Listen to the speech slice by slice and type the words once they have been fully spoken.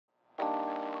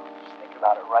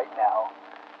about it right now.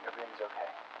 Everything's okay.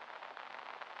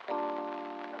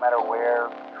 No matter where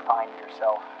you find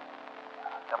yourself,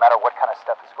 no matter what kind of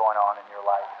stuff is going on in your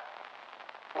life.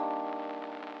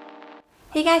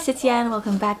 Hey guys, it's Yan.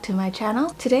 Welcome back to my channel.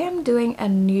 Today I'm doing a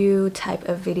new type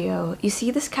of video. You see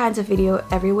this kinds of video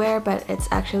everywhere, but it's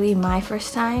actually my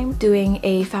first time doing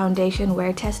a foundation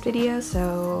wear test video,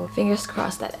 so fingers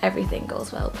crossed that everything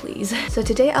goes well, please. So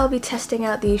today I'll be testing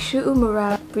out the Shu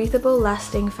Uemura Breathable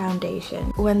Lasting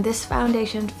Foundation. When this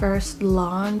foundation first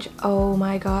launched, oh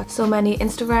my god, so many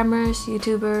Instagrammers,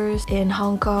 YouTubers in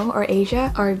Hong Kong or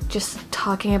Asia are just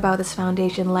talking about this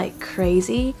foundation like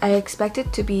crazy. I expect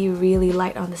it to be really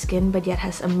light on the skin but yet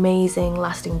has amazing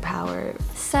lasting power.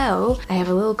 So I have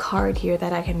a little card here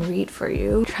that I can read for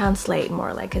you, translate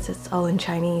more like because it's all in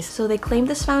Chinese. So they claim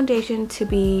this foundation to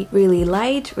be really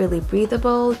light, really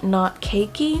breathable, not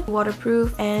cakey,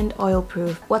 waterproof and oil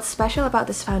proof. What's special about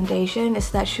this foundation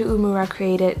is that Shu Uemura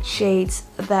created shades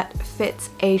that fits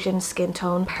Asian skin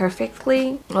tone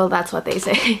perfectly. Well, that's what they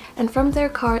say. And from their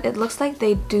card it looks like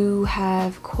they do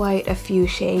have quite a few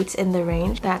shades in the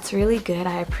range. That's really good,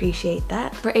 I appreciate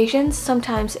that. For Asians,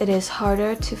 sometimes it is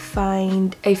harder to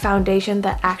find a foundation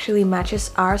that actually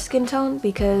matches our skin tone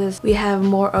because we have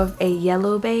more of a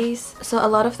yellow base. So a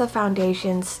lot of the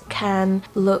foundations can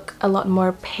look a lot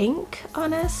more pink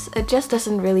on us. It just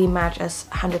doesn't really match us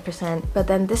 100%. But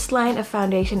then this line of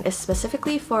foundation is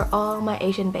specifically for all my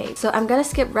Asian babes. So I'm gonna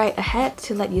skip right ahead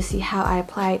to let you see how I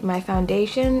applied my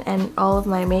foundation and all of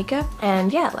my makeup.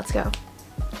 And yeah, let's go.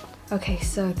 Okay,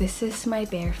 so this is my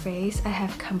bare face. I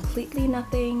have completely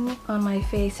nothing on my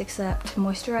face except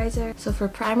moisturizer. So for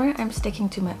primer, I'm sticking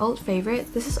to my old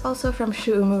favorite. This is also from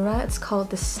Shu Uemura. It's called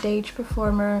the Stage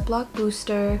Performer Block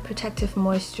Booster Protective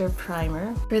Moisture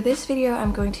Primer. For this video,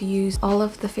 I'm going to use all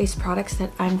of the face products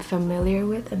that I'm familiar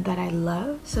with and that I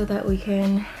love so that we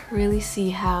can really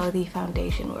see how the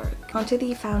foundation works. Onto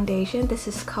the foundation. This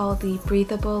is called the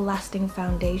Breathable Lasting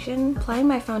Foundation. Applying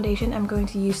my foundation, I'm going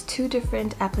to use two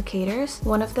different applicators.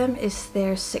 One of them is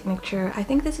their signature, I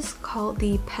think this is called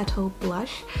the Petal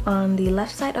Blush, on the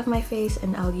left side of my face,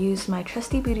 and I'll use my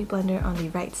trusty beauty blender on the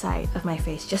right side of my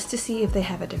face just to see if they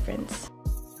have a difference.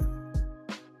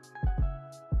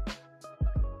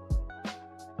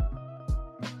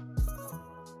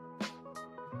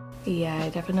 Yeah, I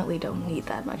definitely don't need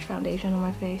that much foundation on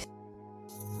my face.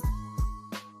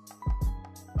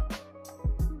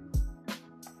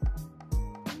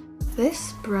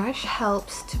 This brush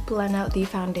helps to blend out the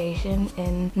foundation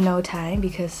in no time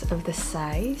because of the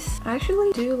size. I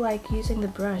actually do like using the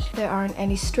brush. There aren't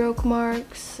any stroke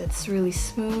marks, it's really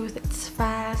smooth, it's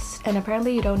fast, and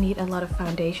apparently you don't need a lot of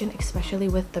foundation, especially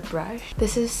with the brush.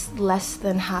 This is less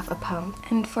than half a pump.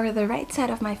 And for the right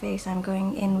side of my face, I'm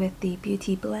going in with the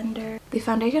beauty blender. The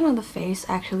foundation on the face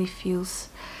actually feels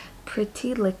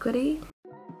pretty liquidy.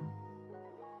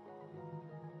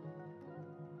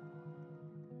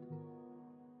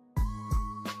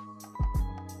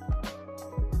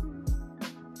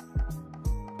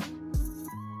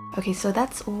 Okay, so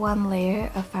that's one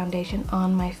layer of foundation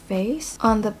on my face.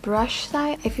 On the brush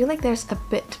side, I feel like there's a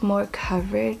bit more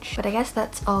coverage, but I guess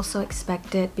that's also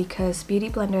expected because Beauty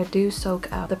Blender do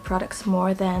soak up the products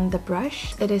more than the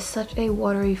brush. It is such a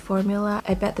watery formula.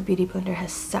 I bet the Beauty Blender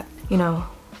has sucked, you know,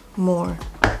 more.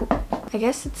 I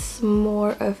guess it's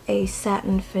more of a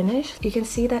satin finish. You can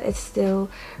see that it still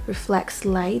reflects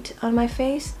light on my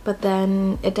face, but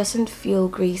then it doesn't feel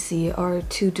greasy or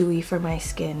too dewy for my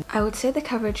skin. I would say the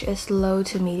coverage is low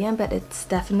to medium, but it's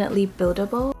definitely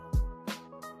buildable.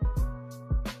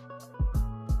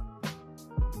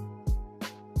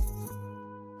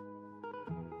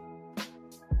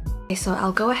 Okay, so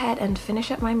I'll go ahead and finish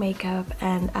up my makeup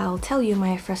and I'll tell you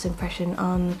my first impression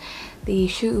on the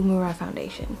Shu Uemura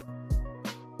foundation.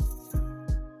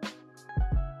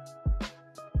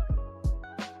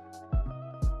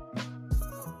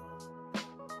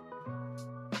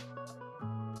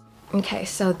 Okay,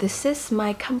 so this is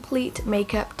my complete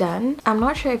makeup done. I'm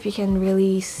not sure if you can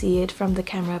really see it from the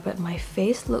camera, but my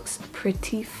face looks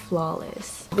pretty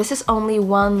flawless. This is only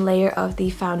one layer of the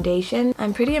foundation.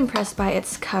 I'm pretty impressed by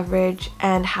its coverage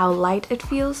and how light it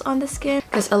feels on the skin,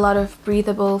 because a lot of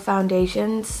breathable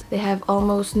foundations, they have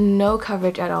almost no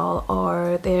coverage at all,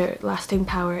 or their lasting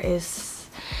power is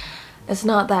it's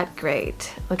not that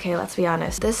great. Okay, let's be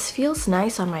honest. This feels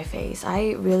nice on my face.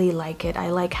 I really like it. I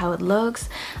like how it looks.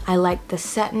 I like the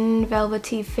satin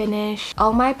velvety finish.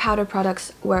 All my powder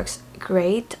products works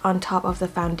great on top of the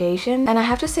foundation. And I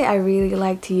have to say I really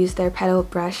like to use their petal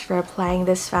brush for applying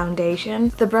this foundation.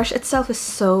 The brush itself is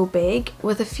so big.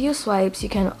 With a few swipes you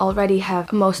can already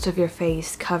have most of your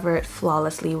face covered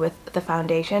flawlessly with the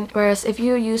foundation. Whereas if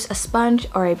you use a sponge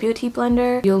or a beauty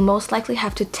blender, you'll most likely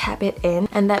have to tap it in,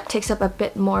 and that takes up a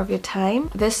bit more of your time.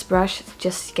 This brush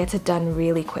just gets it done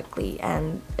really quickly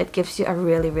and it gives you a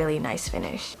really nice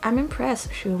finish. I'm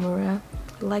impressed, Shu Uemura.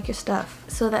 Like your stuff.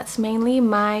 So that's mainly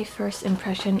my first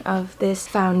impression of this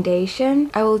foundation.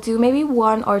 I will do maybe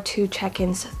 1 or 2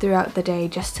 check-ins throughout the day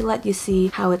just to let you see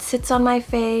how it sits on my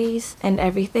face and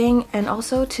everything. And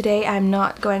also today I'm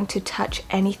not going to touch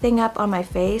anything up on my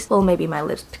face. Well, maybe my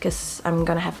lips because I'm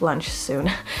gonna have lunch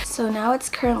soon. So now it's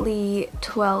currently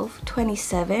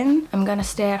 12:27. I'm gonna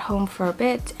stay at home for a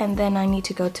bit and then I need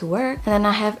to go to work. And then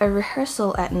I have a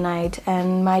rehearsal at night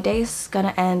and my day is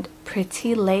gonna end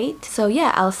pretty late. So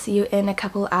yeah, I'll see you in a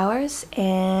couple hours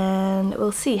and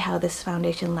we'll see how this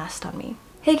foundation lasts on me.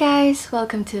 Hey guys,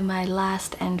 welcome to my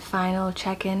last and final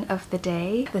check-in of the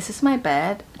day. This is my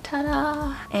bed.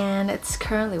 Ta-da! And it's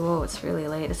currently, whoa, it's really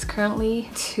late. It's currently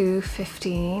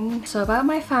 2:15. So about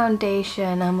my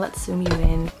foundation, let's zoom you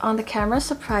in. On the camera,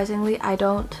 surprisingly, I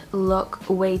don't look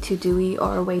way too dewy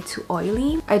or way too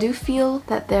oily. I do feel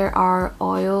that there are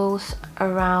oils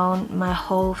around my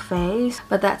whole face,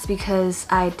 but that's because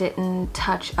I didn't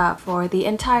touch up for the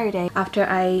entire day after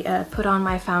I put on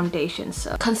my foundation.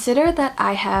 So consider that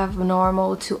I have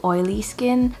normal to oily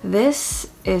skin.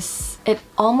 It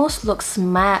almost looks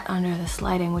matte under this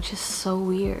lighting, which is so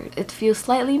weird. It feels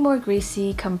slightly more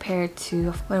greasy compared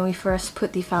to when we first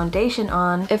put the foundation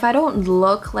on. If I don't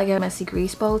look like a messy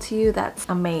grease ball to you, that's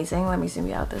amazing. Let me zoom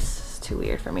you out. This is too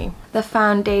weird for me. The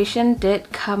foundation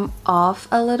did come off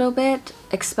a little bit,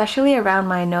 especially around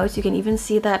my nose. You can even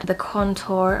see that the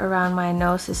contour around my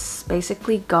nose is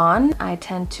basically gone. I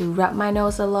tend to rub my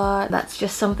nose a lot. That's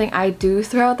just something I do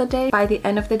throughout the day. By the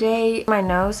end of the day, my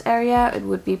nose area, it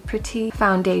would be pretty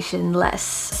foundation-less.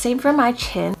 Same for my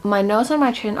chin. My nose and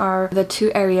my chin are the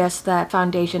 2 areas that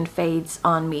foundation fades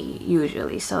on me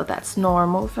usually, so that's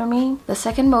normal for me. The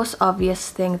second most obvious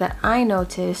thing that I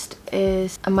noticed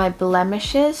is my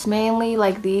blemishes, mainly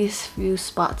like these few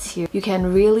spots here. You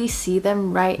can really see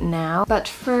them right now, but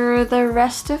for the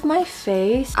rest of my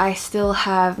face, I still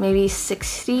have maybe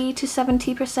 60 to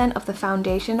 70% of the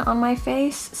foundation on my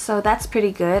face, so that's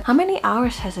pretty good. How many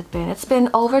hours has it been? It's been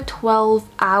over 12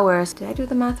 hours. Did I do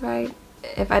the math right?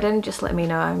 If I didn't, just let me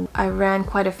know. I ran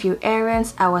quite a few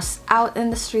errands. I was out in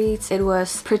the streets. It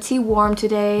was pretty warm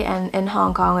today, and in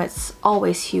Hong Kong it's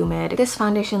always humid. This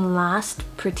foundation lasts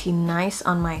pretty nice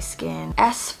on my skin.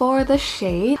 As for the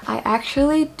shade, I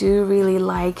actually do really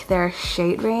like their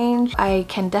shade range. I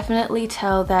can definitely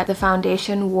tell that the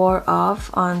foundation wore off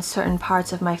on certain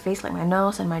parts of my face, like my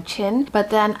nose and my chin,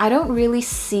 but then I don't really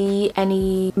see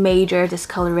any major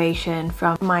discoloration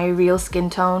from my real skin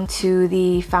tone to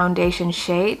the foundation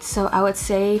shade, so I would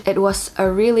say it was a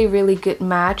really good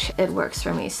match. It works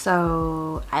for me,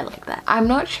 so I like that. I'm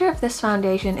not sure if this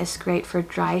foundation is great for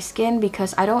dry skin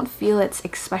because I don't feel it's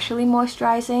especially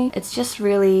moisturizing. It's just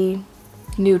really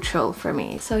neutral for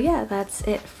me. So yeah, that's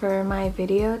it for my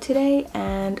video today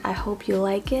and I hope you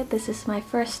like it. This is my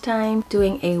first time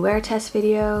doing a wear test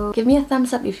video. Give me a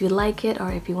thumbs up if you like it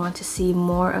or if you want to see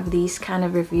more of these kind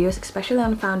of reviews, especially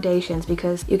on foundations,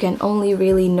 because you can only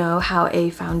really know how a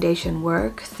foundation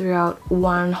works throughout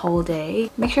one whole day.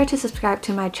 Make sure to subscribe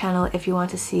to my channel if you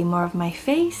want to see more of my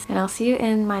face, and I'll see you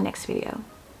in my next video.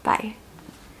 Bye!